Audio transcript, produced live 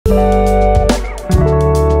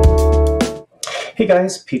Hey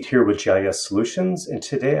guys, Pete here with GIS Solutions, and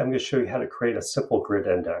today I'm going to show you how to create a simple grid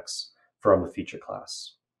index from a feature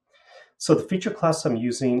class. So the feature class I'm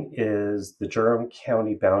using is the Durham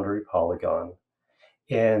County boundary polygon.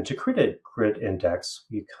 And to create a grid index,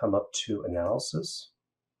 we come up to Analysis,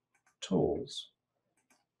 Tools,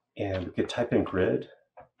 and we could type in Grid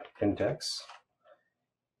Index,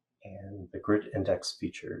 and the Grid Index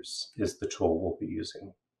Features is the tool we'll be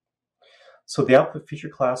using. So the output feature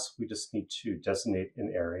class, we just need to designate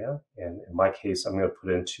an area. And in my case, I'm going to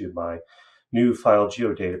put into my new file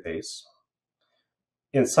geodatabase.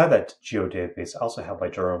 Inside that geodatabase, I also have my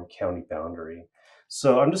Durham County boundary.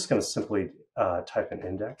 So I'm just going to simply type an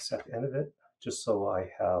index at the end of it, just so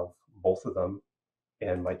I have both of them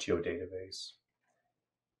in my geodatabase.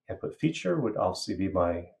 Input feature would obviously be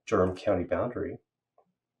my Durham County boundary.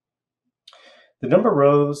 The number of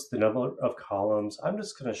rows, the number of columns, I'm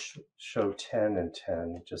just going to show 10 and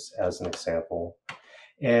 10 just as an example.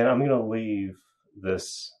 And I'm going to leave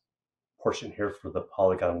this portion here for the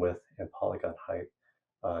polygon width and polygon height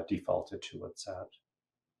defaulted to what's at.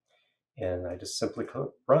 And I just simply click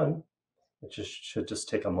run. It should just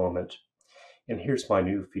take a moment. And here's my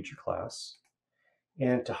new feature class.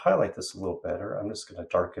 And to highlight this a little better, I'm just going to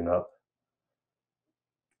darken up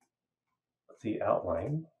the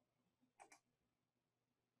outline.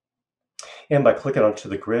 And by clicking onto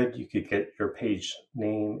the grid, you could get your page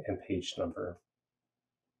name and page number.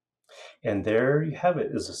 And there you have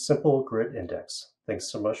it, is a simple grid index.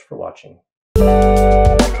 Thanks so much for watching.